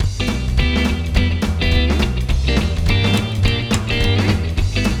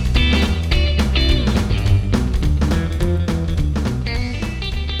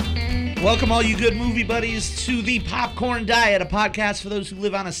Welcome, all you good movie buddies, to the Popcorn Diet, a podcast for those who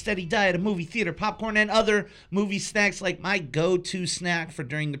live on a steady diet of movie theater popcorn and other movie snacks, like my go-to snack for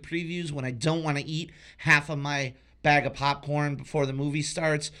during the previews when I don't want to eat half of my bag of popcorn before the movie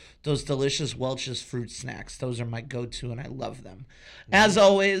starts. Those delicious Welch's fruit snacks. Those are my go-to, and I love them. As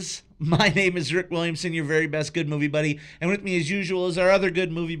always, my name is Rick Williamson, your very best good movie buddy, and with me as usual is our other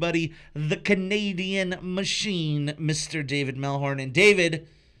good movie buddy, the Canadian Machine, Mr. David Melhorn. And David,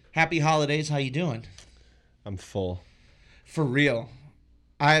 happy holidays. How you doing? I'm full. For real.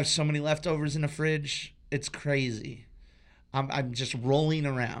 I have so many leftovers in the fridge. It's crazy. I'm just rolling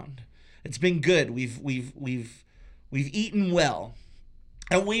around. It's been good. We've eaten well.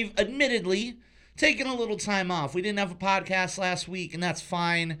 And we've admittedly taken a little time off. We didn't have a podcast last week, and that's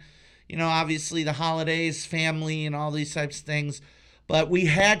fine. You know, obviously the holidays, family, and all these types of things. But we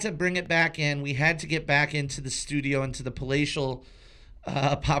had to bring it back in. We had to get back into the studio, into the palatial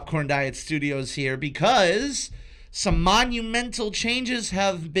Popcorn Diet Studios here, because some monumental changes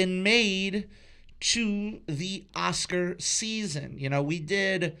have been made to the Oscar season. You know, we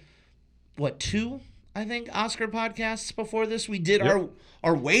did, two, I think, Oscar podcasts before this. We did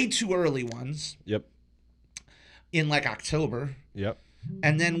our way too early ones. Yep. In like October. Yep.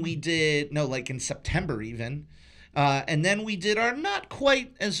 And then we did, like in September even. And then we did our not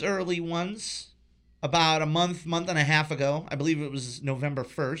quite as early ones about a month and a half ago. I believe it was November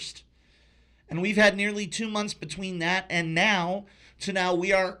 1st. And we've had nearly 2 months between that and now. To now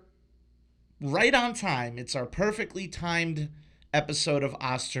we are right on time. It's our perfectly timed episode of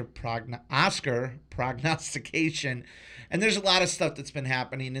Oscar prognostication. And there's a lot of stuff that's been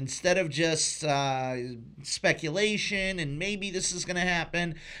happening. Instead of just speculation and maybe this is going to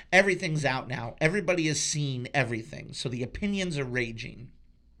happen, everything's out now. Everybody has seen everything. So the opinions are raging.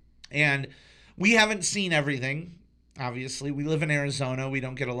 And we haven't seen everything, obviously. We live in Arizona. We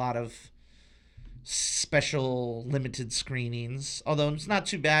don't get a lot of special limited screenings, although it's not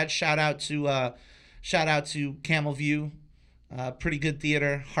too bad. Shout out to Camel View. Pretty good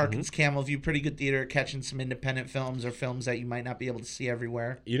theater. Harkins Camel View, pretty good theater, catching some independent films or films that you might not be able to see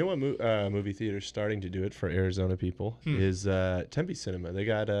everywhere. You know what movie theater's starting to do it for Arizona people is Tempe Cinema. They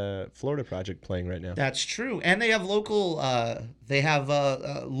got a Florida Project playing right now. That's true, and they have local local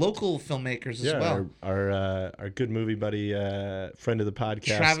filmmakers as well. Our good movie buddy, friend of the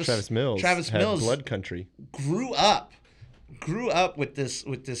podcast, Travis Mills. Travis Mills, Blood Country, grew up with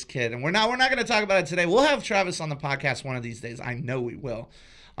this kid, and we're not going to talk about it today. We'll have Travis on the podcast one of these days. I know we will.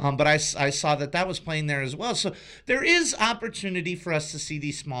 But I saw that was playing there as well. So there is opportunity for us to see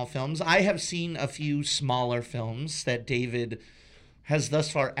these small films. I have seen a few smaller films that David has thus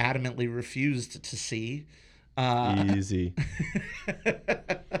far adamantly refused to see. Easy.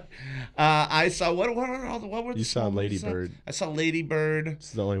 I saw what were the You saw Lady Bird. I saw Lady Bird.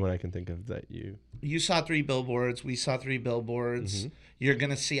 It's the only one I can think of that you. You saw 3 Billboards. We saw 3 Billboards. Mm-hmm. You're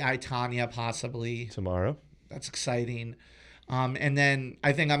gonna see I, Tonya possibly Tomorrow. That's exciting. And then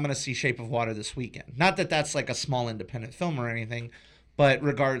I think I'm gonna see Shape of Water this weekend. Not that that's like a small independent film or anything, but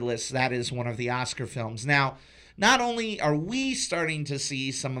regardless, that is one of the Oscar films. Now, not only are we starting to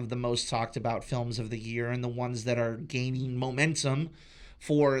see some of the most talked about films of the year and the ones that are gaining momentum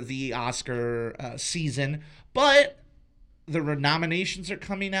for the Oscar season, but the nominations are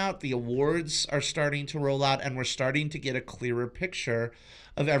coming out, the awards are starting to roll out, and we're starting to get a clearer picture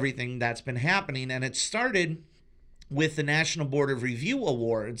of everything that's been happening. And it started with the National Board of Review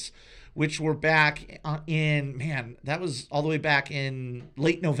Awards, which were back that was all the way back in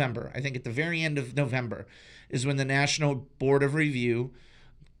late November. I think at the very end of November is when the National Board of Review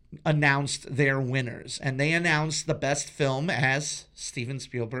announced their winners. And they announced the best film as Steven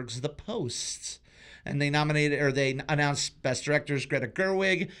Spielberg's The Post. And they announced Best Directors Greta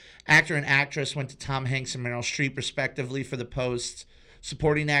Gerwig. Actor and actress went to Tom Hanks and Meryl Streep, respectively, for The Post.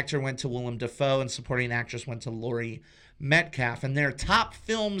 Supporting actor went to Willem Dafoe, and supporting actress went to Laurie Metcalf. And their top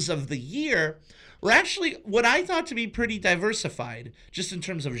films of the year were actually what I thought to be pretty diversified, just in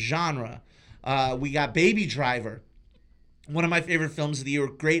terms of genre. We got Baby Driver, one of my favorite films of the year,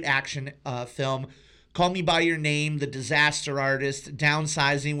 great action film. Call Me By Your Name, The Disaster Artist,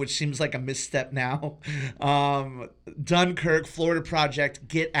 Downsizing, which seems like a misstep now, Dunkirk, Florida Project,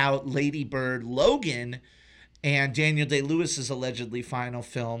 Get Out, Lady Bird, Logan, and Daniel Day-Lewis's allegedly final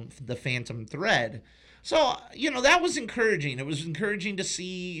film, The Phantom Thread. So, that was encouraging. It was encouraging to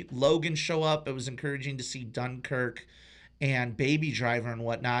see Logan show up. It was encouraging to see Dunkirk and Baby Driver and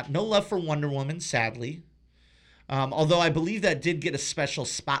whatnot. No love for Wonder Woman, sadly. Although I believe that did get a special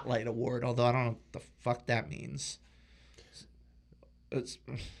spotlight award, although I don't know what the fuck that means. It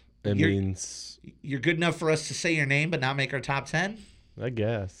means you're good enough for us to say your name but not make our top 10? I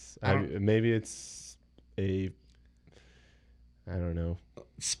guess. Maybe it's a. I don't know.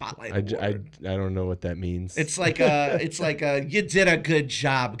 Spotlight I award. don't know what that means. It's like a you did a good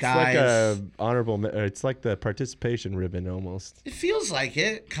job, guys. It's like a honorable. It's like the participation ribbon almost. It feels like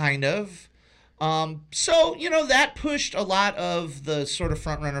it, kind of. So that pushed a lot of the sort of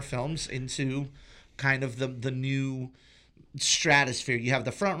frontrunner films into kind of the new stratosphere. You have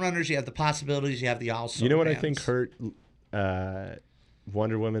the frontrunners, you have the possibilities, you have the also. You know what I think hurt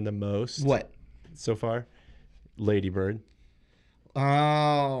Wonder Woman the most? What? So far? Lady Bird.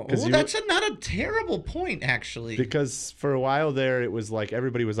 Oh, well, that's not a terrible point, actually. Because for a while there, it was like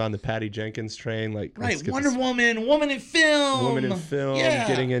everybody was on the Patty Jenkins train. Like, right, Wonder Woman, woman in film. Yeah.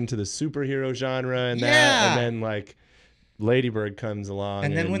 Getting into the superhero genre and that. And then, like, Lady Bird comes along.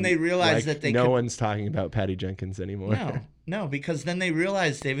 And then when they realized that no one's talking about Patty Jenkins anymore. No, because then they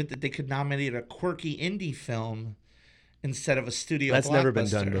realized, David, that they could nominate a quirky indie film instead of a studio That's blockbuster. never been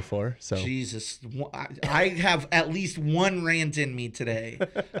done before. So Jesus, I have at least one rant in me today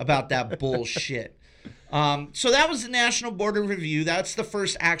about that bullshit. So that was the National Board of Review. That's the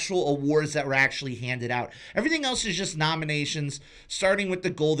first actual awards that were actually handed out. Everything else is just nominations, starting with the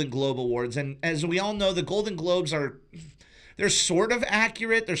Golden Globe Awards. And as we all know, the Golden Globes they're sort of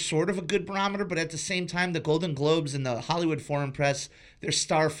accurate. They're sort of a good barometer, but at the same time, the Golden Globes and the Hollywood Foreign Press, they're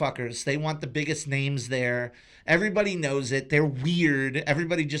star fuckers. They want the biggest names there. Everybody knows it. They're weird.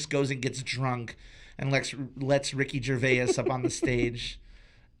 Everybody just goes and gets drunk and lets Ricky Gervais up on the stage.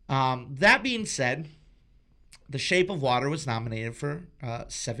 That being said, The Shape of Water was nominated for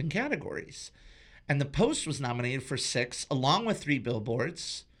 7 categories. And The Post was nominated for 6, along with 3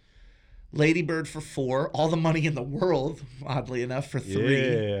 billboards. Lady Bird for 4, All the Money in the World, oddly enough, for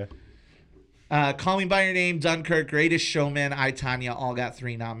 3. Yeah. Call Me By Your Name, Dunkirk, Greatest Showman, I, Tonya, all got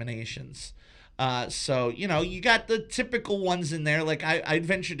 3 nominations. So, you got the typical ones in there. Like, I'd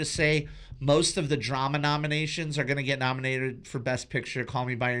venture to say most of the drama nominations are going to get nominated for Best Picture. Call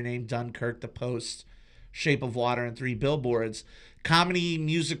Me By Your Name, Dunkirk, The Post, Shape of Water, and 3 billboards. Comedy,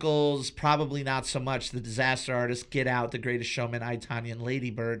 musicals, probably not so much. The Disaster Artist, Get Out, The Greatest Showman, I, Tonya, and Lady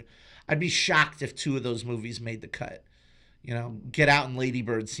Bird. I'd be shocked if 2 of those movies made the cut. Get Out and Lady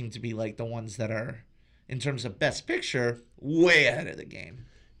Bird seem to be like the ones that are, in terms of Best Picture, way ahead of the game.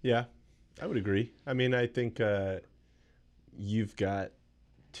 Yeah, I would agree. I mean, I think you've got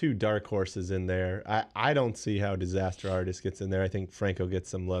 2 dark horses in there. I don't see how Disaster Artist gets in there. I think Franco gets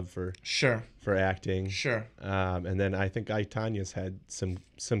some love for acting. Sure. And then I think I, Tanya's had some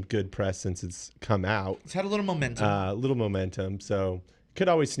good press since it's come out. It's had a little momentum. So could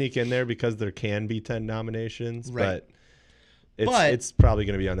always sneak in there because there can be 10 nominations, right. But it's probably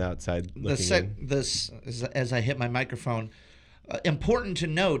going to be on the outside looking in. This, as I hit my microphone, important to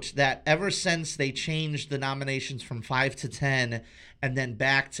note that ever since they changed the nominations from 5 to 10 and then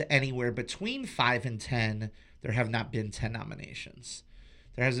back to anywhere between 5 and 10, there have not been 10 nominations.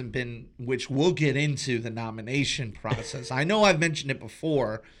 There hasn't been, which we'll get into the nomination process. I know I've mentioned it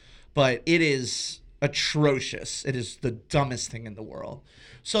before, but it is atrocious. It is the dumbest thing in the world.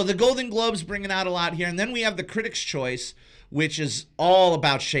 So the Golden Globes bringing out a lot here. And then we have the Critics' Choice, which is all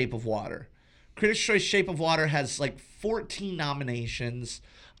about Shape of Water. Critics' Choice Shape of Water has like 14 nominations.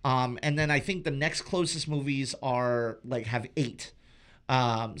 And then I think the next closest movies have 8.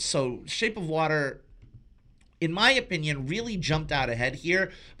 So Shape of Water, in my opinion, really jumped out ahead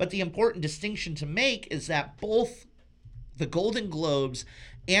here. But the important distinction to make is that both the Golden Globes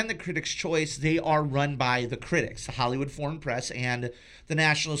and the Critics' Choice, they are run by the critics, the Hollywood Foreign Press and the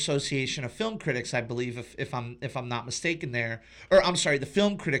National Association of Film Critics, I believe, if I'm not mistaken there. Or I'm sorry, the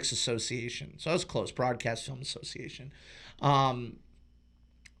Film Critics Association. So I was close, Broadcast Film Association.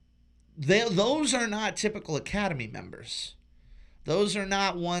 Those are not typical Academy members. Those are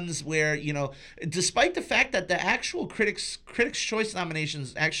not ones where, despite the fact that the actual Critics' Choice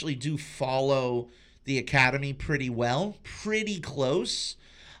nominations actually do follow the Academy pretty well, pretty close,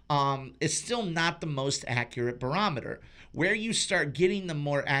 it's still not the most accurate barometer. Where you start getting the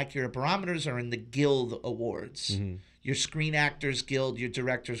more accurate barometers are in the Guild Awards. Mm-hmm. Your Screen Actors Guild, your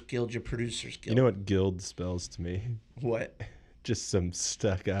Directors Guild, your Producers Guild. You know what guild spells to me? What? Just some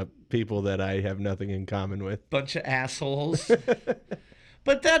stuck-up people that I have nothing in common with. Bunch of assholes.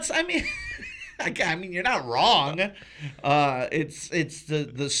 But that's, I mean, you're not wrong. It's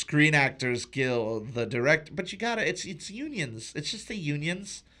the Screen Actors Guild, the director, but it's unions. It's just the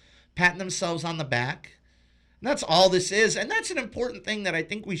unions patting themselves on the back. And that's all this is. And that's an important thing that I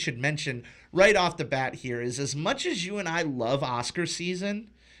think we should mention right off the bat here is as much as you and I love Oscar season,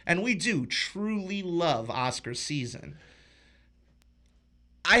 and we do truly love Oscar season,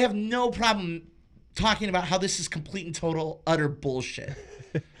 I have no problem talking about how this is complete and total utter bullshit.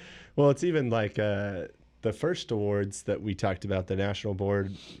 Well, it's even like the first awards that we talked about, the National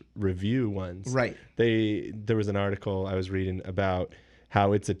Board review ones. Right. There was an article I was reading about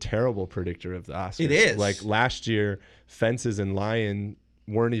how it's a terrible predictor of the Oscars. It is. Like last year, Fences and Lion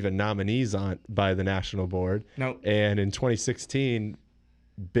weren't even nominees by the National Board. Nope. And in 2016,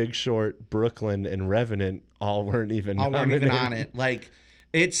 Big Short, Brooklyn, and Revenant all weren't even on it. Like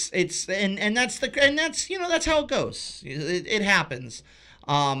it's that's you know, that's how it goes. It happens.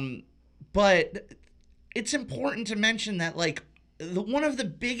 But it's important to mention that like one of the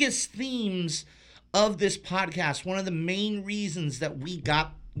biggest themes of this podcast, one of the main reasons that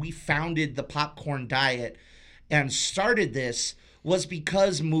we founded the Popcorn Diet and started this was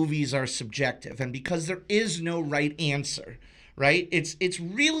because movies are subjective and because there is no right answer, right? It's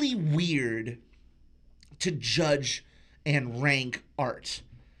really weird to judge and rank art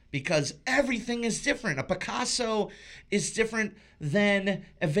because everything is different. A Picasso is different than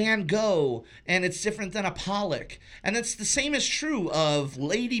a Van Gogh, and it's different than a Pollock. And it's the same is true of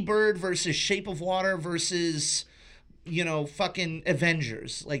Lady Bird versus Shape of Water versus, you know, fucking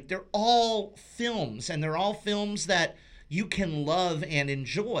Avengers. Like, they're all films, and they're all films that you can love and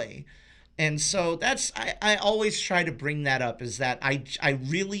enjoy. And so I always try to bring that up, is that I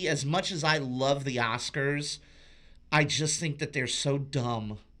really, as much as I love the Oscars, I just think that they're so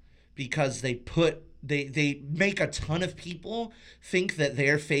dumb because they make a ton of people think that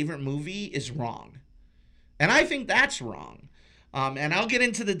their favorite movie is wrong. And I think that's wrong. And I'll get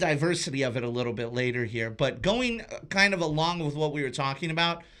into the diversity of it a little bit later here. But going kind of along with what we were talking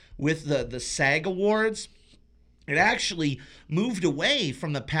about with the SAG Awards, it actually moved away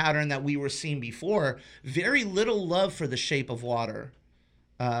from the pattern that we were seeing before. Very little love for The Shape of Water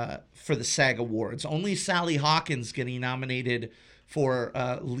for the SAG Awards. Only Sally Hawkins getting nominated for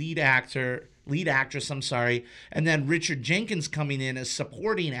lead actress, and then Richard Jenkins coming in as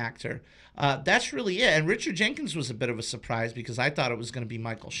supporting actor. That's really it. And Richard Jenkins was a bit of a surprise because I thought it was going to be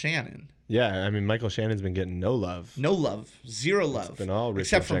Michael Shannon. Yeah, I mean, Michael Shannon's been getting no love. No love. Zero love. It's been all Richard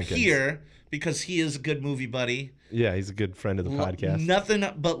except Jenkins. from here, because he is a good movie buddy. Yeah, he's a good friend of the podcast. Nothing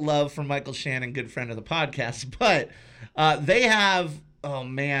but love for Michael Shannon, good friend of the podcast. But they have, oh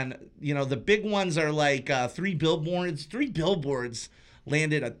man, you know, the big ones are like Three Billboards. Three Billboards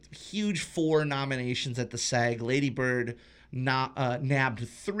landed a huge 4 nominations at the SAG. Lady Bird nabbed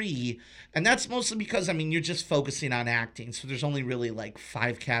 3. And that's mostly because, I mean, you're just focusing on acting. So there's only really like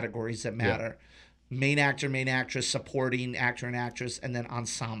 5 categories that matter. Yeah. Main actor, main actress, supporting actor and actress, and then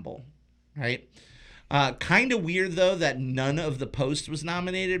ensemble, right? Kind of weird, though, that none of The Post was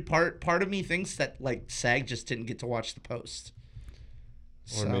nominated. Part of me thinks that, like, SAG just didn't get to watch The Post.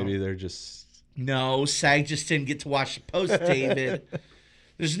 Or maybe they're just... No, SAG just didn't get to watch The Post, David.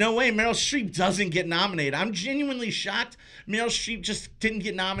 There's no way Meryl Streep doesn't get nominated. I'm genuinely shocked Meryl Streep just didn't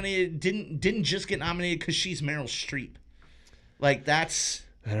get nominated, didn't just get nominated because she's Meryl Streep. Like, that's...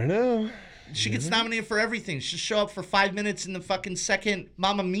 I don't know. She gets nominated for everything. She'll show up for 5 minutes in the fucking second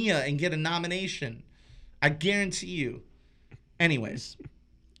Mamma Mia and get a nomination. I guarantee you. Anyways,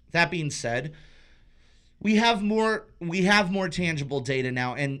 that being said, we have more tangible data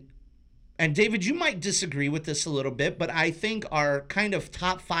now, and David, you might disagree with this a little bit, but I think our kind of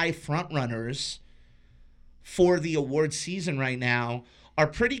top 5 frontrunners for the award season right now are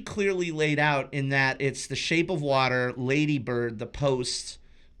pretty clearly laid out in that it's The Shape of Water, Lady Bird, The Post,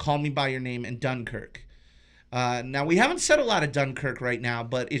 Call Me By Your Name, and Dunkirk. Now, we haven't said a lot of Dunkirk right now,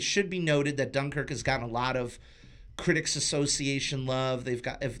 but it should be noted that Dunkirk has gotten a lot of Critics Association love. They've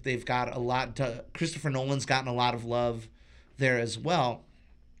got a lot. Christopher Nolan's gotten a lot of love there as well.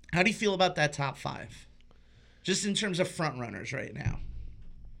 How do you feel about that top 5? Just in terms of frontrunners right now.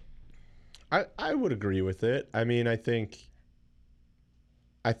 I would agree with it. I mean, I think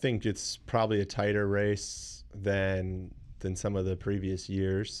it's probably a tighter race than some of the previous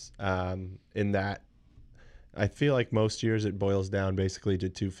years. In that, I feel like most years it boils down basically to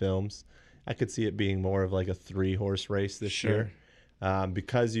 2 films. I could see it being more of like a 3-horse race this year,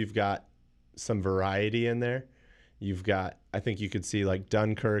 because you've got some variety in there. I think you could see like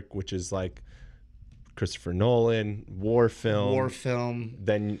Dunkirk, which is like Christopher Nolan, war film.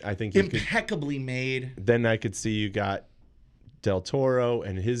 Then I think impeccably made. Then I could see you got Del Toro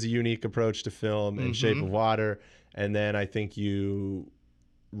and his unique approach to film and Shape of Water. And then I think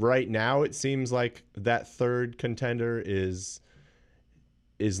right now it seems like that third contender is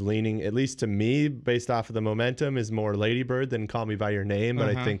leaning, at least to me, based off of the momentum, is more Lady Bird than Call Me By Your Name.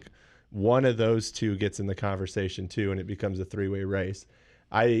 But I think one of those 2 gets in the conversation too, and it becomes a 3-way race.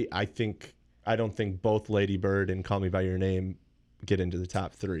 I don't think both Lady Bird and Call Me By Your Name get into the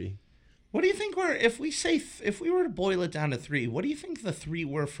top 3. What do you think if we were to boil it down to three, what do you think the three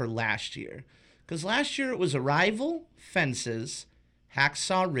were for last year? Because last year it was Arrival, Fences,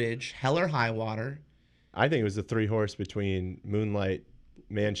 Hacksaw Ridge, Hell or High Water. I think it was the three horse between Moonlight,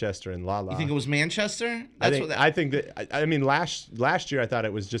 Manchester, and La La. You think it was Manchester? I think last year I thought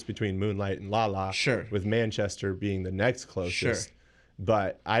it was just between Moonlight and La La. Sure. With Manchester being the next closest. Sure.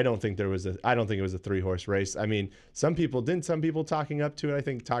 But I don't think it was a three horse race. I mean, some people talking up to it. I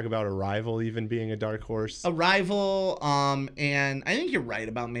think talk about Arrival even being a dark horse. Arrival, and I think you're right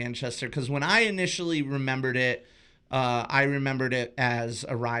about Manchester because when I initially remembered it, I remembered it as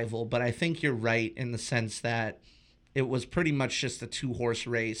Arrival. But I think you're right in the sense that it was pretty much just a 2-horse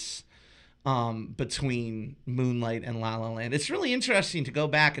race between Moonlight and La La Land. It's really interesting to go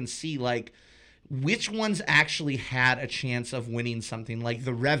back and see like which ones actually had a chance of winning something, like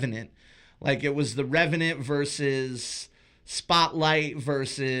The Revenant. Like it was The Revenant versus Spotlight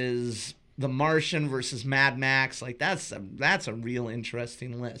versus The Martian versus Mad Max. Like that's a real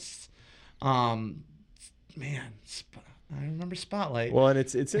interesting list. Man, I remember Spotlight. Well, and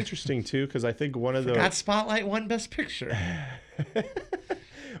it's interesting too because I think one of the Spotlight won Best Picture.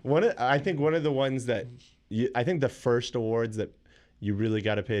 I think one of the ones that I think the first awards that you really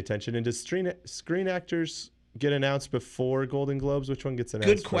got to pay attention. And does Screen Actors get announced before Golden Globes? Which one gets announced?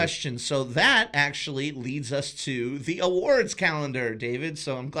 Good question. So that actually leads us to the awards calendar, David.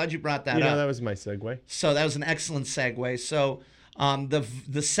 So I'm glad you brought that up. That was my segue. So that was an excellent segue. So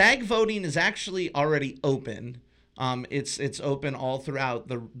the SAG voting is actually already open. It's open all throughout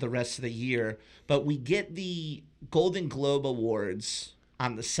the rest of the year. But we get the Golden Globe Awards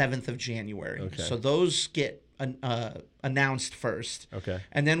on the 7th of January. Okay. So those get announced first. Okay.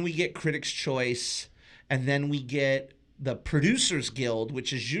 And then we get Critics' Choice, and then we get the Producers Guild,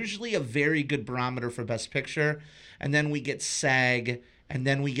 which is usually a very good barometer for Best Picture, and then we get SAG, and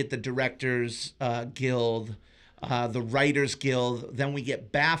then we get the Directors Guild, the Writers Guild, then we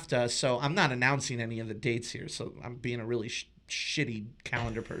get BAFTA. So I'm not announcing any of the dates here, so I'm being a really shitty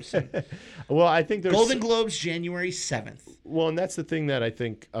calendar person. Well, I think there's Golden Globes January 7th. Well, and that's the thing that I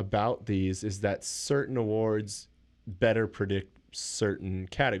think about these is that certain awards better predict certain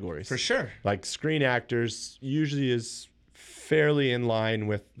categories. For sure. Like Screen Actors usually is fairly in line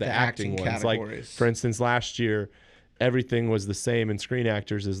with the acting ones. Categories. Like, for instance, last year, everything was the same in Screen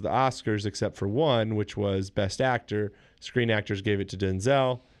Actors as the Oscars except for one, which was Best Actor. Screen Actors gave it to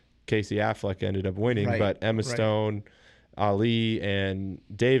Denzel. Casey Affleck ended up winning, but Emma Stone, Ali, and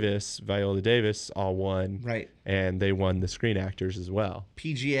Viola Davis all won. Right. And they won the Screen Actors as well.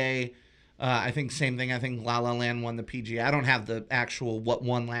 PGA, I think same thing. I think La La Land won the PGA. I don't have the actual what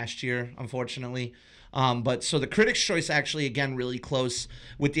won last year, unfortunately. But so the Critics' Choice actually, again, really close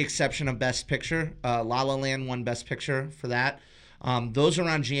with the exception of Best Picture. La La Land won Best Picture for that. Those are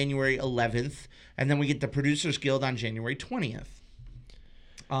on January 11th. And then we get the Producers Guild on January 20th.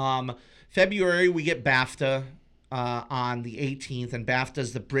 February, we get BAFTA on the 18th. And BAFTA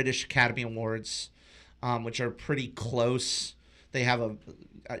is the British Academy Awards, which are pretty close. They have a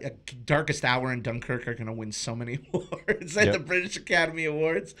Darkest Hour and Dunkirk are going to win so many awards at the British Academy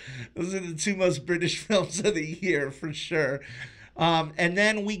Awards. Those are the two most British films of the year for sure. And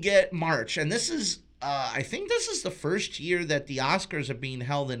then we get March. And this is, I think this is the first year that the Oscars are being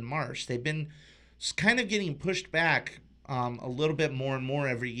held in March. They've been kind of getting pushed back a little bit more and more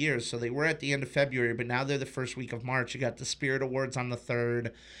every year. So they were at the end of February, but now they're the first week of March. You got the Spirit Awards on the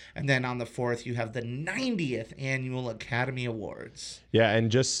 3rd, and then on the 4th, you have the 90th Annual Academy Awards. Yeah, and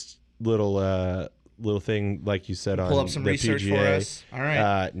just little thing, like you said, pull on up some the research PGA, for us. All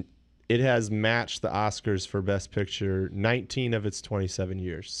right. It has matched the Oscars for Best Picture 19 of its 27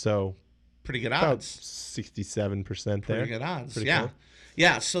 years. So pretty good about odds. 67% there. Pretty good odds. Pretty yeah. cool.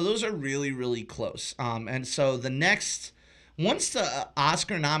 Yeah, so those are really, really close. And so once the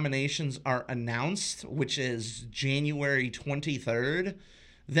Oscar nominations are announced, which is January 23rd,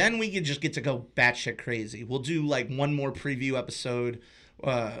 then we can just get to go batshit crazy. We'll do like one more preview episode.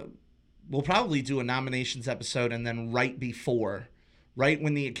 We'll probably do a nominations episode, and then right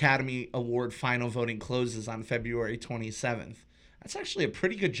when the Academy Award final voting closes on February 27th. That's actually a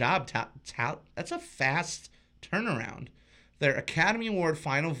pretty good job. That's a fast turnaround. Their Academy Award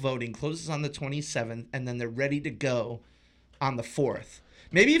final voting closes on the 27th, and then they're ready to go on the 4th.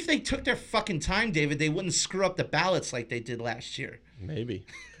 Maybe if they took their fucking time, David, they wouldn't screw up the ballots like they did last year. Maybe.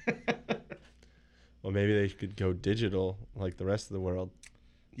 Well, maybe they could go digital like the rest of the world.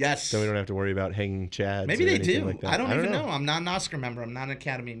 Yes. So we don't have to worry about hanging chads. Maybe or they anything do. Like that. I don't even know. I'm not an Oscar member. I'm not an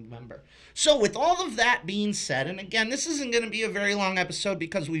Academy member. So with all of that being said, and again, this isn't going to be a very long episode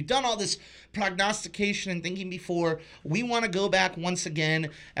because we've done all this prognostication and thinking before. We want to go back once again,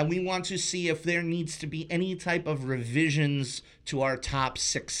 and we want to see if there needs to be any type of revisions to our top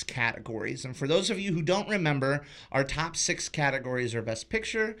 6 categories. And for those of you who don't remember, our top 6 categories are Best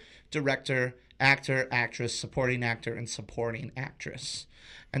Picture, Director, Actor, Actress, Supporting Actor, and Supporting Actress.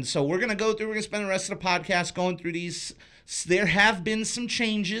 And so we're going to go through, we're going to spend the rest of the podcast going through these. There have been some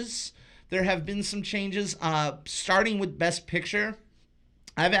changes. Starting with Best Picture.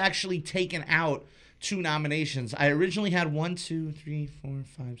 I've actually taken out 2 nominations. I originally had 1, 2, 3, 4,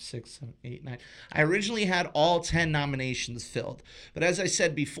 5, 6, 7, 8, 9. I originally had all 10 nominations filled. But as I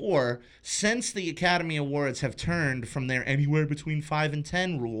said before, since the Academy Awards have turned from their anywhere between 5 and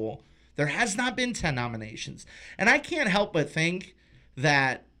 10 rule, there has not been 10 nominations. And I can't help but think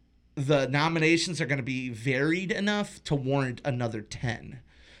that the nominations are going to be varied enough to warrant another 10.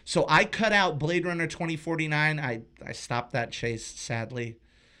 So I cut out Blade Runner 2049. I stopped that chase, sadly.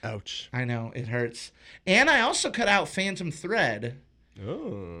 Ouch. I know, it hurts. And I also cut out Phantom Thread.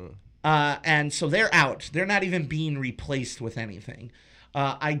 Oh. And so they're out. They're not even being replaced with anything.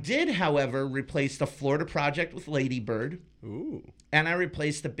 I did, however, replace The Florida Project with Lady Bird. Ooh. And I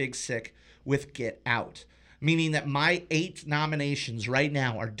replaced The Big Sick with Get Out. Meaning that my 8 nominations right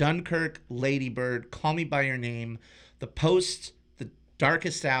now are Dunkirk, Lady Bird, Call Me By Your Name, The Post, The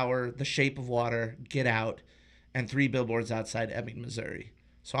Darkest Hour, The Shape of Water, Get Out, and 3 Billboards Outside Ebbing, Missouri.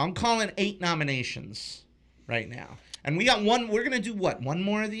 So I'm calling 8 nominations right now. And we got one. We're going to do what? One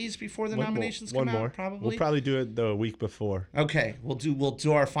more of these before the nominations come out? Probably? We'll probably do it the week before. Okay. We'll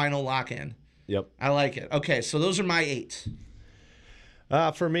do our final lock-in. Yep. I like it. Okay. So those are my 8.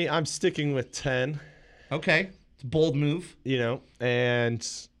 For me, I'm sticking with 10. Okay. It's a bold move. And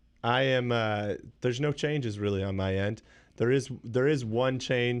I am there's no changes really on my end. There is one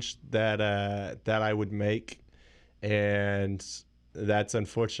change that I would make, and that's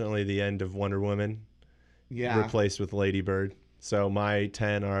unfortunately the end of Wonder Woman. Yeah. Replaced with Lady Bird. So my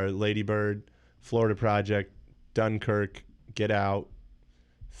 10 are Lady Bird, Florida Project, Dunkirk, Get Out,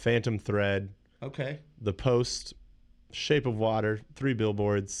 Phantom Thread. Okay. The Post, Shape of Water, 3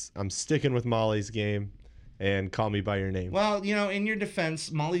 Billboards. I'm sticking with Molly's Game, and Call Me By Your Name. Well, in your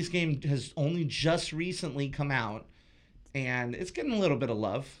defense, Molly's Game has only just recently come out, and it's getting a little bit of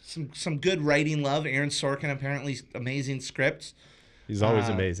love. Some good writing love. Aaron Sorkin, apparently amazing script. He's always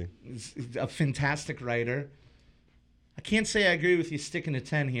amazing. He's a fantastic writer. I can't say I agree with you sticking to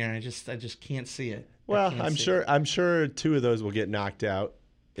 10 here. I just can't see it. Well, I'm sure 2 of those will get knocked out.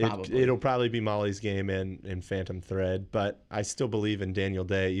 It'll probably be Molly's Game and Phantom Thread, but I still believe in Daniel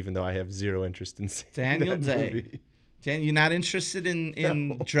Day, even though I have zero interest in seeing Daniel that Day. movie. Dan, you're not interested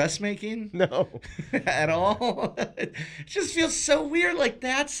in dressmaking? No. At all? It just feels so weird. Like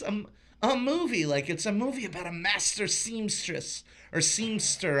that's a movie. Like it's a movie about a master seamstress or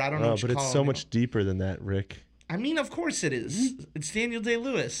seamster. I don't know what you but call it's it. so much deeper than that, Rick. I mean, of course it is. It's Daniel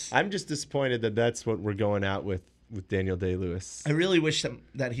Day-Lewis. I'm just disappointed that that's what we're going out with Daniel Day-Lewis. I really wish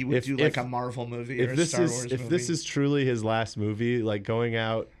that he would do like a Marvel movie or a Star Wars movie. If this is truly his last movie, like going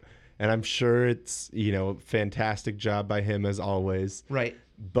out, and I'm sure it's, fantastic job by him as always. Right.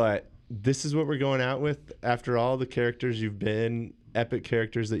 But this is what we're going out with after all the characters you've been, epic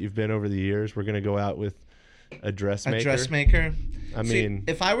characters that you've been over the years. We're going to go out with a dressmaker. A dressmaker. I mean,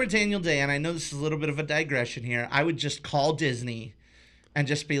 if I were Daniel Day, and I know this is a little bit of a digression here, I would just call Disney and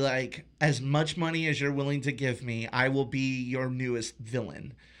just be like, as much money as you're willing to give me, I will be your newest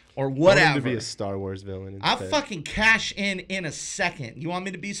villain. Or whatever. I want him to be a Star Wars villain instead. I'll fucking cash in a second. You want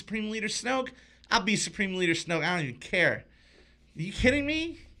me to be Supreme Leader Snoke? I'll be Supreme Leader Snoke. I don't even care. Are you kidding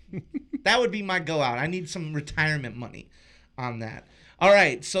me? That would be my go out. I need some retirement money on that. All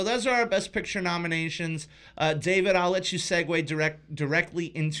right, so those are our Best Picture nominations. David, I'll let you segue directly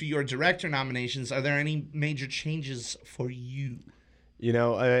into your director nominations. Are there any major changes for you?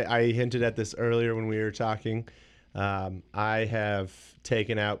 I hinted at this earlier when we were talking. I have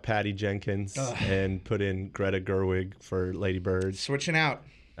taken out Patty Jenkins and put in Greta Gerwig for Lady Bird. Switching out.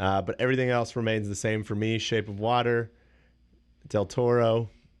 But everything else remains the same for me. Shape of Water, Del Toro,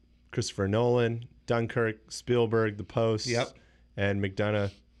 Christopher Nolan, Dunkirk, Spielberg, The Post, and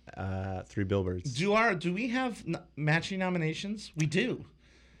McDonough, 3 Billboards. Do we have matching nominations? We do.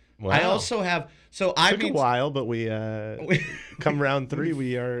 Wow. I also have. So I took a while, but we come round 3.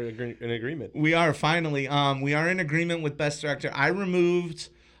 We are in agreement. We are finally. We are in agreement with Best Director. I removed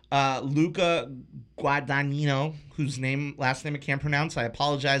Luca Guadagnino, whose last name I can't pronounce. I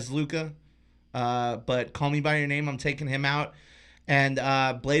apologize, Luca. But Call Me by Your Name. I'm taking him out,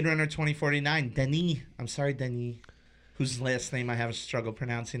 And Blade Runner 2049, Denis. I'm sorry, Denis, whose last name I have a struggle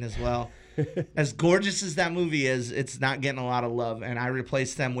pronouncing as well. As gorgeous as that movie is, it's not getting a lot of love. And I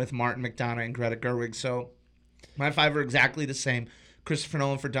replaced them with Martin McDonagh and Greta Gerwig. So my 5 are exactly the same. Christopher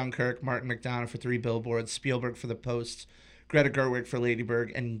Nolan for Dunkirk, Martin McDonagh for 3 Billboards, Spielberg for The Post, Greta Gerwig for Lady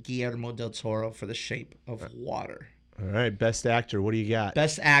Bird, and Guillermo del Toro for The Shape of Water. All right, best actor. What do you got?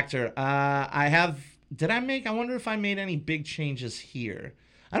 Best actor. I wonder if I made any big changes here.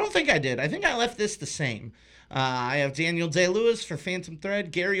 I don't think I did. I think I left this the same. I have Daniel Day-Lewis for Phantom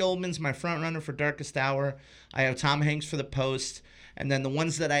Thread. Gary Oldman's my front runner for Darkest Hour. I have Tom Hanks for The Post. And then the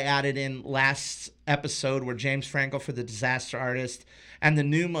ones that I added in last episode were James Franco for The Disaster Artist and the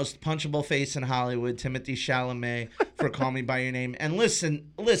new most punchable face in Hollywood, Timothee Chalamet for Call Me By Your Name. And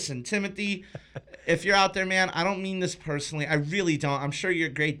listen, Timothy, if you're out there, man, I don't mean this personally. I really don't. I'm sure you're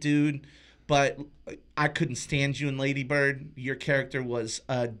a great dude, but I couldn't stand you in Lady Bird. Your character was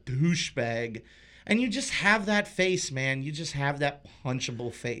a douchebag. And you just have that face, man. You just have that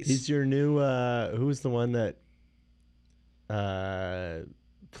punchable face. He's your new, who's the one that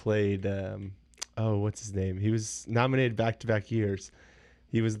played, what's his name? He was nominated back-to-back years.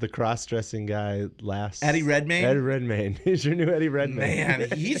 He was the cross-dressing guy last. Eddie Redmayne? Eddie Redmayne. He's your new Eddie Redmayne.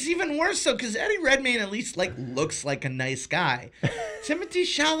 Man, he's even worse, though, because Eddie Redmayne at least looks like a nice guy. Timothée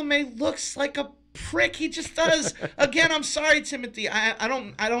Chalamet looks like a prick. He just does. Again, I'm sorry, Timothy. I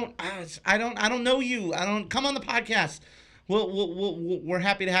don't know you. Come on the podcast. We're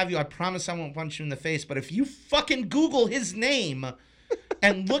happy to have you. I promise I won't punch you in the face. But if you fucking Google his name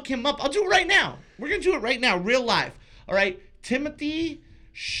and look him up, I'll do it right now. We're gonna do it right now, real live. All right, Timothée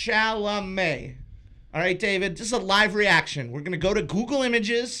Chalamet. All right, David. This is a live reaction. We're gonna go to Google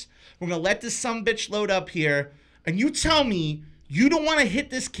Images. We're gonna let this sumbitch load up here, and you tell me you don't want to hit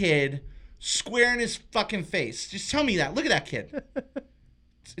this kid square in his fucking face. Just tell me that. Look at that kid.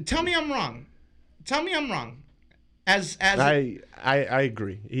 Tell me I'm wrong. Tell me I'm wrong. I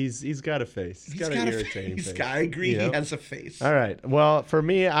agree. He's got a face. He's got an irritating face. I agree. He has a face. All right. Well, for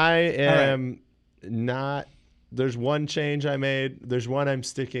me, I am not. There's one change I made. There's one I'm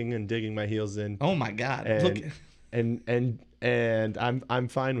sticking and digging my heels in. Oh my God! And I'm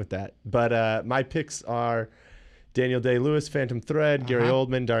fine with that. But my picks are Daniel Day-Lewis, Phantom Thread, Gary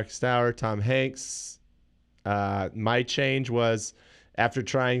Oldman, Darkest Hour, Tom Hanks. My change was after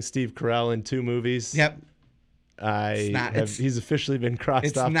trying Steve Carell in 2 movies. Yep. He's officially been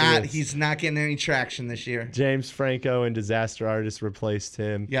crossed off the list. He's not getting any traction this year. James Franco and Disaster Artist replaced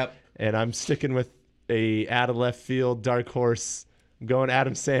him. Yep. And I'm sticking with a out of left field dark horse. I'm going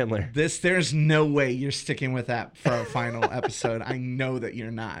Adam Sandler. There's no way you're sticking with that for our final episode. I know that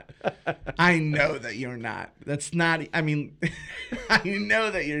you're not. I know that you're not. That's not. I mean, I know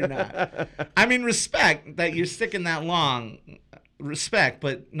that you're not. I mean, respect that you're sticking that long. Respect,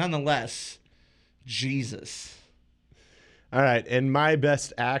 but nonetheless, Jesus. All right, and my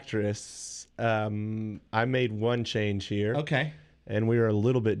best actress, I made one change here. Okay. And we were a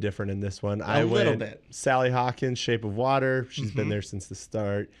little bit different in this one. A little bit. Sally Hawkins, Shape of Water. She's been there since the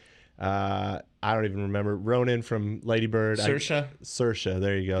start. I don't even remember. Ronan from Lady Bird. Saoirse.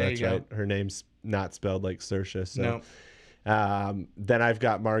 There you go. That's right. Her name's not spelled like Saoirse. So. No. Then I've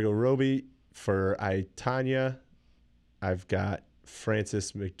got Margot Robbie for I, Tonya. I've got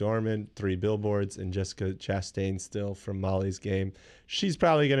Frances McDormand, 3 Billboards, and Jessica Chastain still from Molly's Game. She's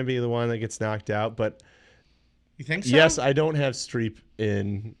probably going to be the one that gets knocked out, but you think so? Yes, I don't have Streep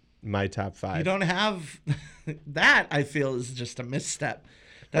in my top 5. You don't have that. I feel is just a misstep.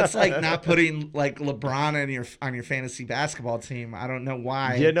 That's like not putting like LeBron on your fantasy basketball team. I don't know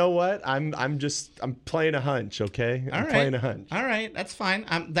why. You know what? I'm playing a hunch. Okay, I'm playing a hunch. All right, that's fine.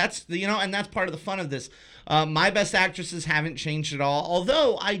 And that's part of the fun of this. My best actresses haven't changed at all.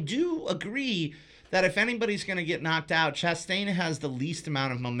 Although I do agree that if anybody's going to get knocked out, Chastain has the least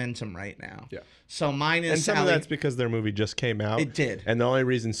amount of momentum right now. Yeah. So mine is. And some of that's because their movie just came out. It did. And the only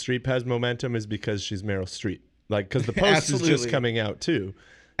reason Streep has momentum is because she's Meryl Streep. Like, because The Post is just coming out too.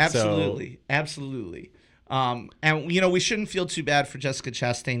 Absolutely. And we shouldn't feel too bad for Jessica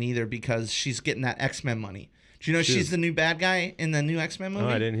Chastain either because she's getting that X-Men money. Do you know she's the new bad guy in the new X-Men movie? Oh,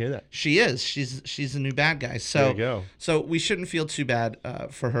 I didn't hear that. She is. She's the new bad guy. So there you go. So we shouldn't feel too bad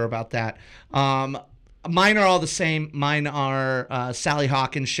for her about that. Mine are all the same. Mine are Sally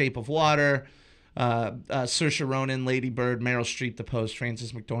Hawkins, Shape of Water, Saoirse Ronan, Lady Bird, Meryl Streep, The Post,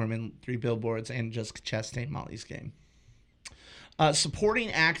 Frances McDormand, 3 Billboards, and Jessica Chastain, Molly's Game.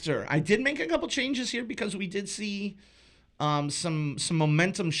 Supporting actor. I did make a couple changes here because we did see some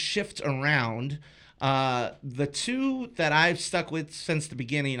momentum shift around. The two that I've stuck with since the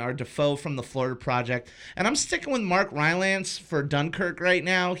beginning are Defoe from the Florida Project, and I'm sticking with Mark Rylance for Dunkirk right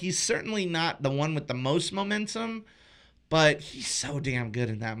now. He's certainly not the one with the most momentum, but he's so damn good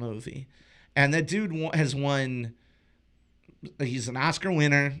in that movie. And that dude has won. He's an Oscar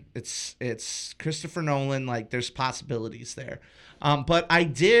winner. It's Christopher Nolan. Like, there's possibilities there. But I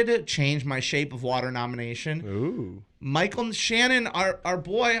did change my Shape of Water nomination. Ooh. Michael Shannon, our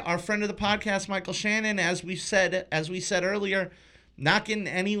boy, our friend of the podcast, Michael Shannon, as we said earlier, not getting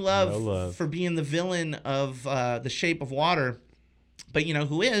any love for being the villain of The Shape of Water. But you know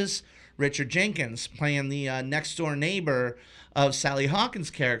who is? Richard Jenkins, playing the next door neighbor of Sally Hawkins'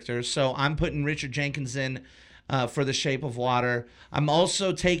 character. So I'm putting Richard Jenkins in for The Shape of Water. I'm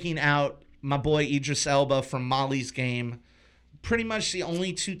also taking out my boy Idris Elba from Molly's Game. Pretty much the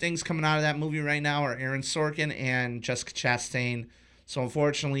only two things coming out of that movie right now are Aaron Sorkin and Jessica Chastain. So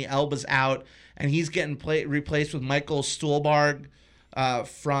unfortunately, Elba's out, and he's getting replaced with Michael Stuhlbarg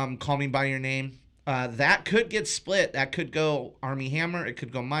from Call Me by Your Name. That could get split. That could go Armie Hammer. It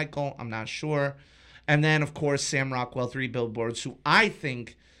could go Michael. I'm not sure. And then, of course, Sam Rockwell, 3 Billboards, who I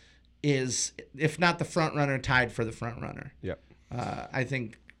think is, if not the front runner, tied for the front runner. Yep. I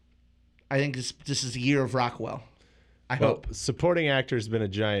think this is the year of Rockwell. I hope. Supporting actor has been a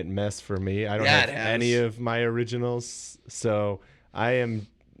giant mess for me. I don't have any of my originals, so I am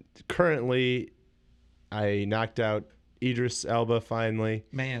currently. I knocked out Idris Elba finally,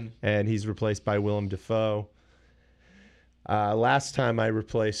 and he's replaced by Willem Dafoe. Last time I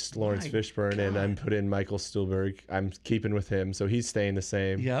replaced Lawrence Fishburne, and I'm put in Michael Stuhlbarg. I'm keeping with him, so he's staying the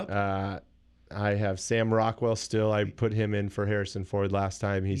same. Yep. I have Sam Rockwell still. I put him in for Harrison Ford last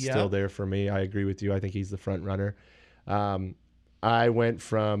time. He's still there for me. I agree with you. I think he's the front runner. I went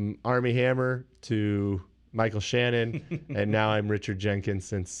from Armie Hammer to Michael Shannon, and now I'm Richard Jenkins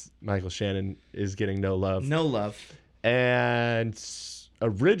since Michael Shannon is getting no love. No love. And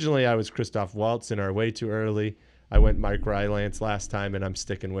originally I was Christoph Waltz in Our Way Too Early. I went Mark Rylance last time, and I'm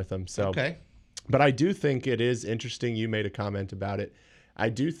sticking with him. So, okay. But I do think it is interesting. You made a comment about it. I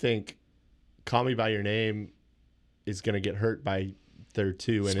do think Call Me by Your Name is going to get hurt by third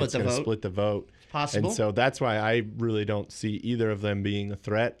two, and it's going to split the vote. Possible. And so that's why I really don't see either of them being a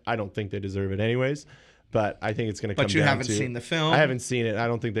threat. I don't think they deserve it anyways, but I think it's going to come down to... But you haven't seen the film. I haven't seen it. I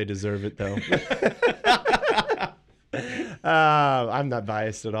don't think they deserve it, though. I'm not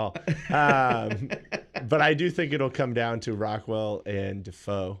biased at all. But I do think it'll come down to Rockwell and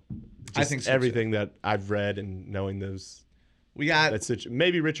Defoe. I think so, everything that I've read and knowing those...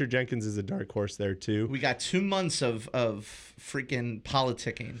 maybe Richard Jenkins is a dark horse there, too. We got 2 months of freaking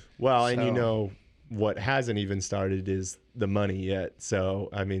politicking. Well, and you know... What hasn't even started is the money yet. So,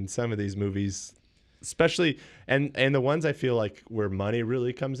 I mean, some of these movies, especially, and the ones I feel like where money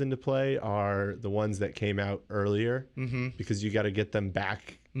really comes into play are the ones that came out earlier, because you got to get them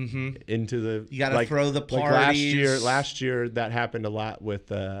back into the... You got to throw the parties. Like last year, that happened a lot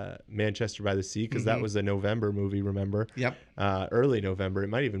with Manchester by the Sea, because that was a November movie, remember? Yep. Early November. It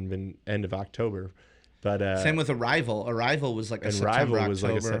might even been end of October. But same with Arrival. Arrival was like a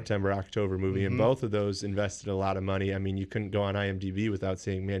September-October movie, and both of those invested a lot of money. I mean, you couldn't go on IMDb without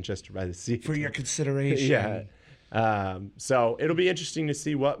seeing Manchester by the Sea. For your consideration. Yeah. So it'll be interesting to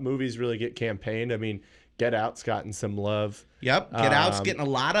see what movies really get campaigned. I mean, Get Out's gotten some love. Yep, Get Out's getting a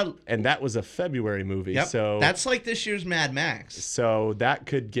lot of... And that was a February movie. Yep, so that's like this year's Mad Max. So that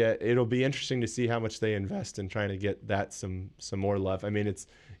could get... It'll be interesting to see how much they invest in trying to get that some more love. I mean, it's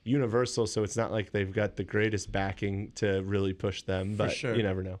Universal, so it's not like they've got the greatest backing to really push them, but you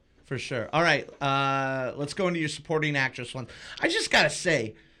never know. For sure. All right, let's go into your supporting actress one. I just got to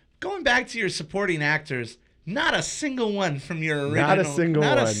say, going back to your supporting actors, not a single one from your original. Not a single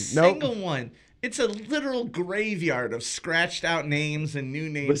one. Not a single one. It's a literal graveyard of scratched out names and new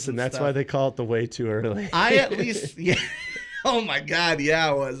names. Listen, that's why they call it the Way Too Early. I at least, Oh my God,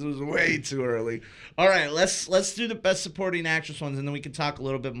 yeah, it was way too early. All right, let's do the best supporting actress ones, and then we can talk a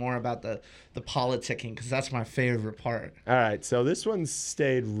little bit more about the politicking, because that's my favorite part. All right, so this one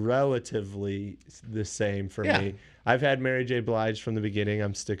stayed relatively the same for me. I've had Mary J. Blige from the beginning.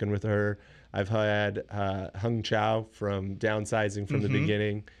 I'm sticking with her. I've had Hung Chow from Downsizing from the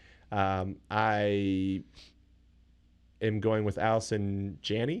beginning. I am going with Allison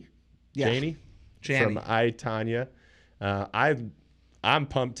Janney. Janney from I, Tonya. I'm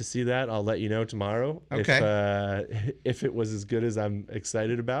pumped to see that. I'll let you know tomorrow if it was as good as I'm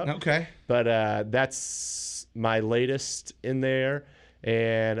excited about. Okay. But that's my latest in there,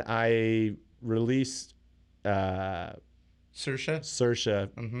 and I released Saoirse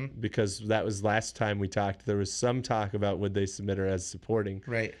because that was last time we talked. There was some talk about would they submit her as supporting.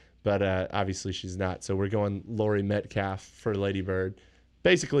 Right. but obviously she's not. So we're going Laurie Metcalf for Lady Bird.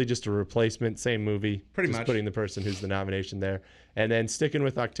 Basically just a replacement, same movie. Pretty just much. putting the person who's the nomination there. And then sticking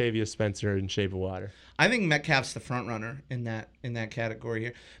with Octavia Spencer in Shape of Water. I think Metcalf's the front runner in that category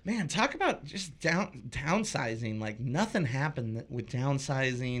here. Man, talk about just downsizing. Like nothing happened with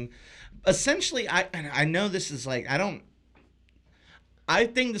downsizing. Essentially, I know this is like I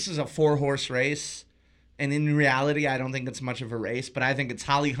think this is a 4-horse race, and in reality, I don't think it's much of a race. But I think it's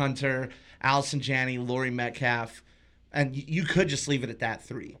Holly Hunter, Allison Janney, Laurie Metcalf, and you could just leave it at that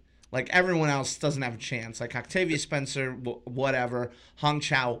 3. Like everyone else doesn't have a chance. Like Octavia Spencer, whatever. Hong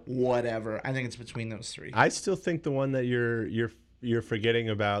Chow, whatever. I think it's between those 3. I still think the one that you're forgetting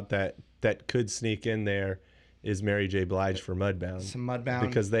about that could sneak in there is Mary J. Blige for Mudbound. Some Mudbound.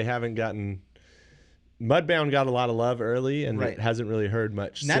 Because they haven't gotten... Mudbound got a lot of love early and Right. it hasn't really heard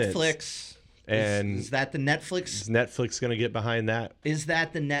much Netflix. since. And is that the Netflix? is Netflix going to get behind that? Is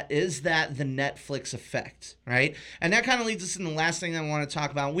that the Netflix effect, right? And that kind of leads us to the last thing I want to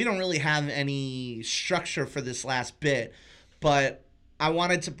talk about. We don't really have any structure for this last bit, but I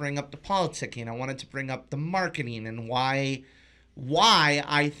wanted to bring up the politicking. I wanted to bring up the marketing and why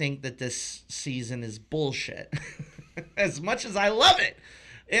I think that this season is bullshit. As much as I love it.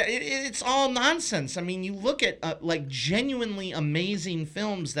 It's all nonsense. I mean, you look at like genuinely amazing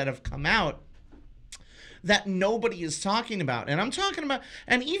films that have come out that nobody is talking about. And I'm talking about,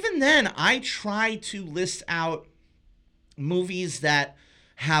 and even then, I try to list out movies that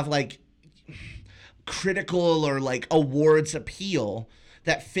have like critical or like awards appeal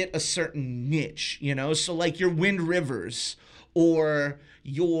that fit a certain niche, you know? So like your Wind Rivers or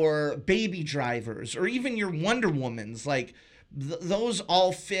your Baby Drivers or even your Wonder Womans, like those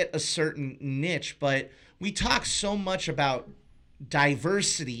all fit a certain niche. But we talk so much about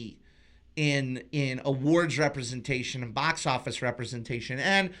diversity in awards representation and box office representation.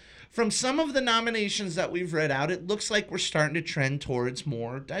 And from some of the nominations that we've read out, it looks like we're starting to trend towards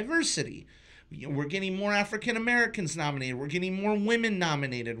more diversity. We're getting more African Americans nominated. We're getting more women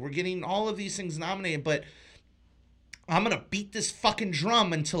nominated. We're getting all of these things nominated. But I'm going to beat this fucking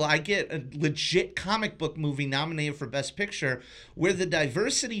drum until I get a legit comic book movie nominated for Best Picture. Where the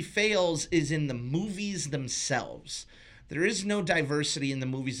diversity fails is in the movies themselves. There is no diversity in the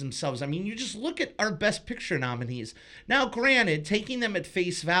movies themselves. I mean, you just look at our Best Picture nominees. Now, granted, taking them at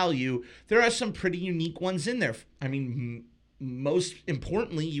face value, there are some pretty unique ones in there. I mean, most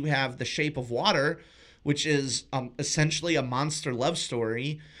importantly, you have The Shape of Water, which is essentially a monster love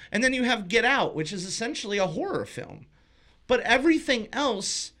story. And then you have Get Out, which is essentially a horror film. But everything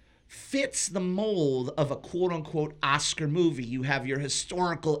else fits the mold of a quote-unquote Oscar movie. You have your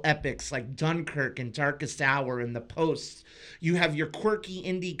historical epics like Dunkirk and Darkest Hour and The Post. You have your quirky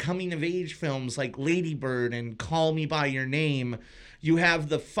indie coming-of-age films like Lady Bird and Call Me By Your Name. You have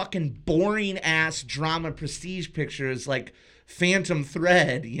the fucking boring-ass drama prestige pictures like Phantom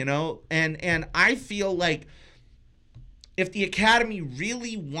Thread, you know? And I feel like if the Academy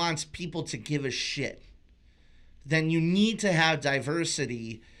really wants people to give a shit, then you need to have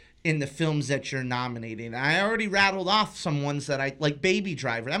diversity in the films that you're nominating. I already rattled off some ones that I like. Baby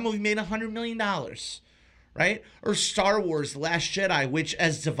Driver, that movie made $100 million, right? Or Star Wars: The Last Jedi, which,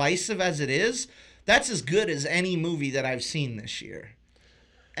 as divisive as it is, that's as good as any movie that I've seen this year.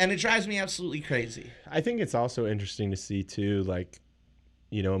 And it drives me absolutely crazy. I think it's also interesting to see too, like,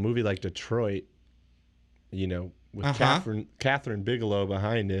 you know, a movie like Detroit, you know, with Catherine Bigelow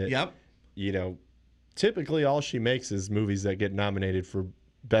behind it. Yep. You know, typically all she makes is movies that get nominated for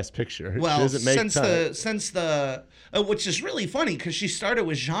Best Picture. Well, she doesn't make since the which is really funny because she started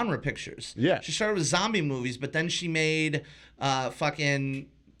with genre pictures. Yeah. She started with zombie movies, but then she made The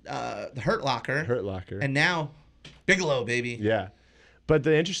Hurt Locker. Hurt Locker. And now Bigelow, baby. Yeah. But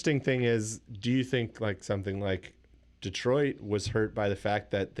the interesting thing is, do you think like something like Detroit was hurt by the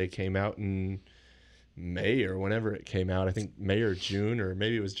fact that they came out in May or whenever it came out? I think May or June, or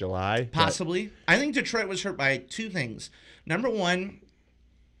maybe it was July. Possibly. I think Detroit was hurt by two things. Number one,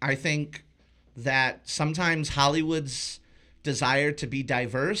 I think that sometimes Hollywood's desire to be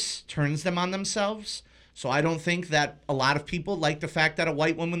diverse turns them on themselves. So I don't think that a lot of people like the fact that a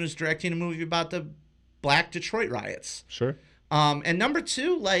white woman was directing a movie about the Black Detroit riots. Sure. And number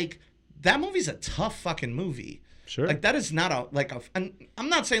two, like, that movie's a tough fucking movie. Sure. Like, that is not I'm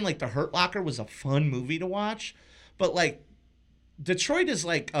not saying, like, The Hurt Locker was a fun movie to watch, but, like, Detroit is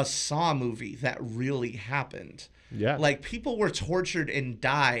like a Saw movie that really happened. Yeah. Like, people were tortured and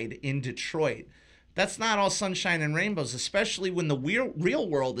died in Detroit. That's not all sunshine and rainbows, especially when the real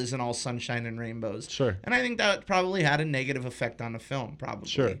world isn't all sunshine and rainbows. Sure. And I think that probably had a negative effect on the film, probably.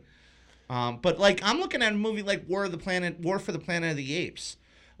 Sure. But, like, I'm looking at a movie like War for the Planet of the Apes.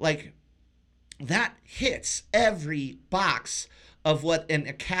 like that hits every box of what an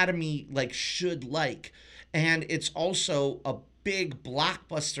Academy like should like, and it's also a big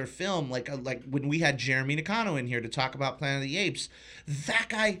blockbuster film. Like when we had Jeremy Nakano in here to talk about Planet of the Apes, that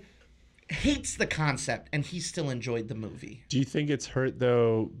guy hates the concept and he still enjoyed the movie. Do you think it's hurt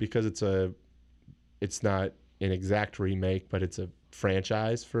though because it's not an exact remake, but it's a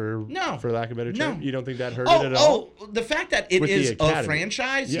franchise for lack of a better term? You don't think that hurt it at all? Oh, the fact that it is a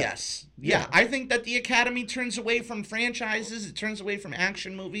franchise, yes. Yeah, I think that the Academy turns away from franchises. It turns away from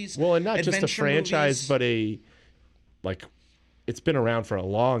action movies. Well, and not just a franchise, movies. but it's been around for a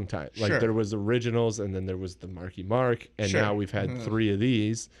long time. Like there was originals, and then there was the Marky Mark, and now we've had 3 of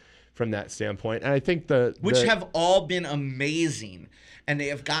these from that standpoint. And I think which have all been amazing, and they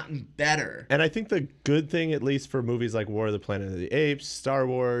have gotten better. And I think the good thing, at least for movies like War of the Planet of the Apes, Star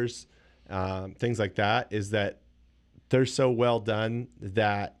Wars, things like that, is that they're so well done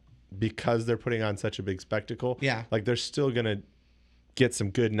that because they're putting on such a big spectacle, like they're still going to get some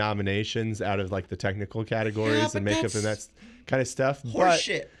good nominations out of like the technical categories and makeup and that kind of stuff.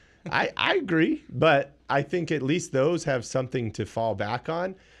 Horseshit. I agree, but I think at least those have something to fall back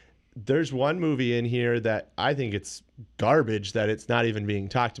on. There's one movie in here that I think it's garbage that it's not even being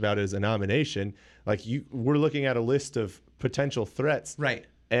talked about as a nomination. Like we're looking at a list of potential threats. Right.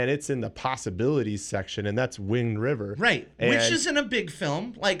 And it's in the possibilities section, and that's Winged River. Right. Which isn't a big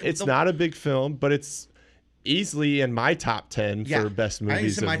film. Like it's not a big film, but it's easily in my top 10 for best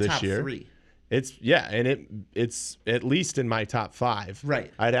movies of this year. 3. It's at least in my top 5.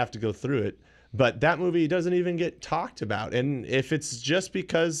 Right. I'd have to go through it. But that movie doesn't even get talked about. And if it's just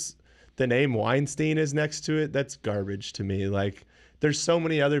because the name Weinstein is next to it, that's garbage to me. Like, there's so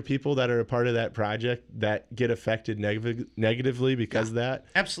many other people that are a part of that project that get affected negatively because of that.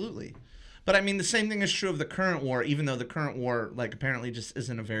 Absolutely. But I mean, the same thing is true of The Current War, even though The Current War, like, apparently just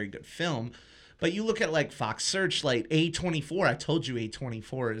isn't a very good film. But you look at, like, Fox Searchlight, A24. I told you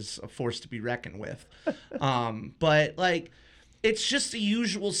A24 is a force to be reckoned with. But, like, it's just the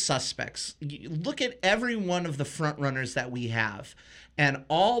usual suspects. You look at every one of the front runners that we have, and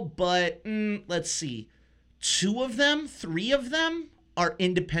all but, let's see, 3 of them are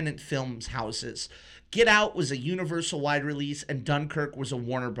independent films houses. Get Out was a Universal wide release, and Dunkirk was a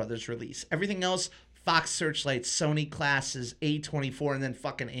Warner Brothers release. Everything else, Fox Searchlight, Sony Classes, A24, and then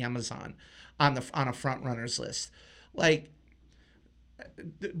fucking Amazon on a front runners list. Like,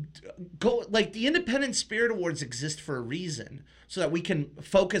 the Independent Spirit Awards exist for a reason, so that we can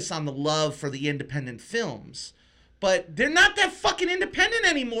focus on the love for the independent films. But they're not that fucking independent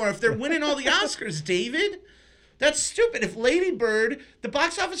anymore if they're winning all the Oscars, David. That's stupid. If Lady Bird, the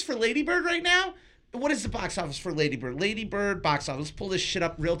box office for Lady Bird right now, what is the box office for Lady Bird? Lady Bird box office. Let's pull this shit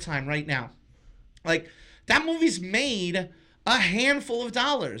up real time right now. Like, that movie's made a handful of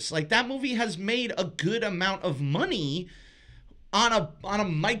dollars. Like, that movie has made a good amount of money on a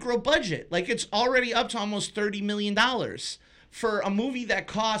micro budget. Like, it's already up to almost $30 million for a movie that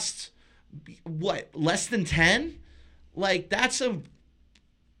costs, what, less than 10? Like, that's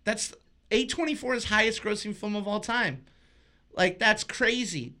A24's highest grossing film of all time. Like, that's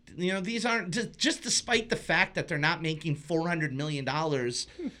crazy. You know, these aren't just despite the fact that they're not making $400 million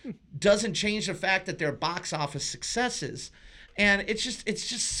doesn't change the fact that they're box office successes. And it's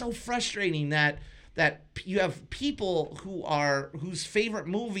just so frustrating that you have people whose favorite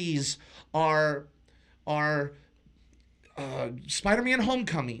movies are Spider-Man: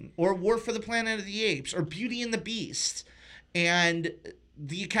 Homecoming or War for the Planet of the Apes or Beauty and the Beast, and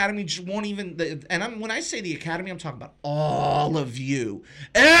the Academy just won't even. When I say the Academy, I'm talking about all of you.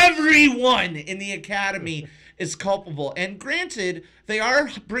 Everyone in the Academy is culpable. And granted, they are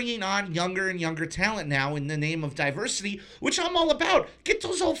bringing on younger and younger talent now in the name of diversity, which I'm all about. Get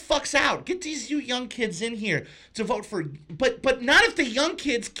those old fucks out. Get these young kids in here to vote for. But not if the young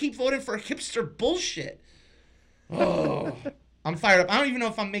kids keep voting for hipster bullshit. Oh. I'm fired up. I don't even know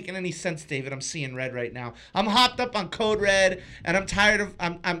if I'm making any sense, David. I'm seeing red right now. I'm hopped up on Code Red, and I'm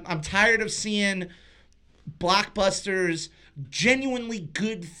tired of seeing blockbusters, genuinely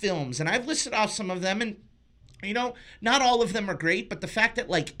good films. And I've listed off some of them, and you know, not all of them are great, but the fact that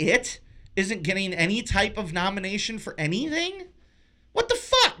like It isn't getting any type of nomination for anything? What the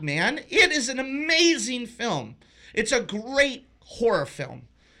fuck, man? It is an amazing film. It's a great horror film.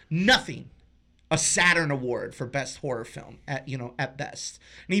 Nothing. A Saturn Award for Best Horror Film at best.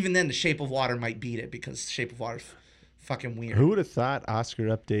 And even then, The Shape of Water might beat it because Shape of Water's fucking weird. Who would have thought Oscar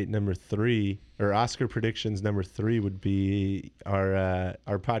update number 3 or Oscar predictions number 3 would be our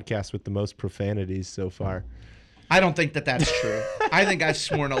podcast with the most profanities so far? I don't think that's true. I think I've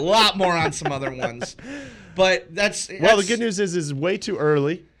sworn a lot more on some other ones. But that's well, the good news is way too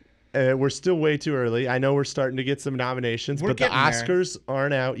early. We're still way too early. I know we're starting to get some nominations, but the Oscars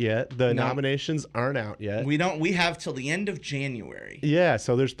aren't out yet. The nominations aren't out yet. We have till the end of January. Yeah,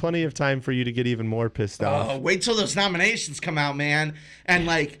 so there's plenty of time for you to get even more pissed off. Oh, wait till those nominations come out, man.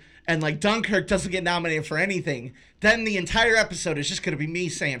 And Dunkirk doesn't get nominated for anything. Then the entire episode is just going to be me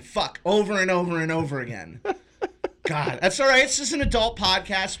saying fuck over and over and over again. God, that's all right. It's just an adult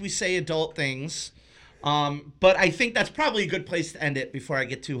podcast. We say adult things. But I think that's probably a good place to end it before I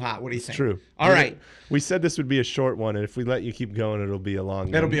get too hot. What do you think? True. All right. We said this would be a short one, and if we let you keep going, it'll be a long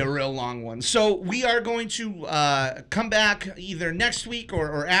one. It'll be a real long one. So we are going to come back either next week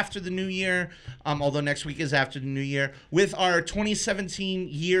or after the new year, although next week is after the new year, with our 2017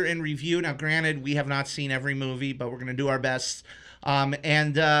 year in review. Now, granted, we have not seen every movie, but we're going to do our best.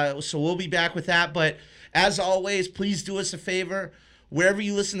 So we'll be back with that. But as always, please do us a favor. Wherever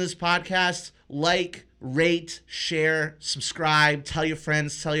you listen to this podcast, like, rate, share, subscribe, tell your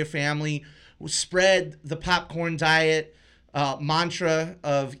friends, tell your family, spread the popcorn diet mantra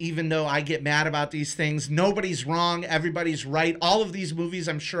of even though I get mad about these things, nobody's wrong, everybody's right. All of these movies,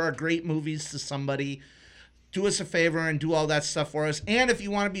 I'm sure, are great movies to somebody. Do us a favor and do all that stuff for us. And if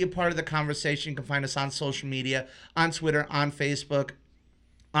you want to be a part of the conversation, you can find us on social media, on Twitter, on Facebook,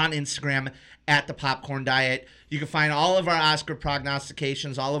 on Instagram, at The Popcorn Diet. You can find all of our Oscar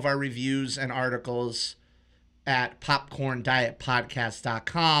prognostications, all of our reviews and articles at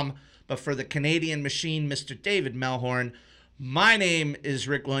popcorndietpodcast.com. But for the Canadian machine, Mr. David Melhorn, my name is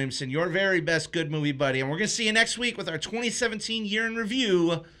Rick Williamson, your very best good movie buddy. And we're going to see you next week with our 2017 year in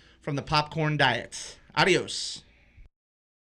review from The Popcorn Diet. Adios.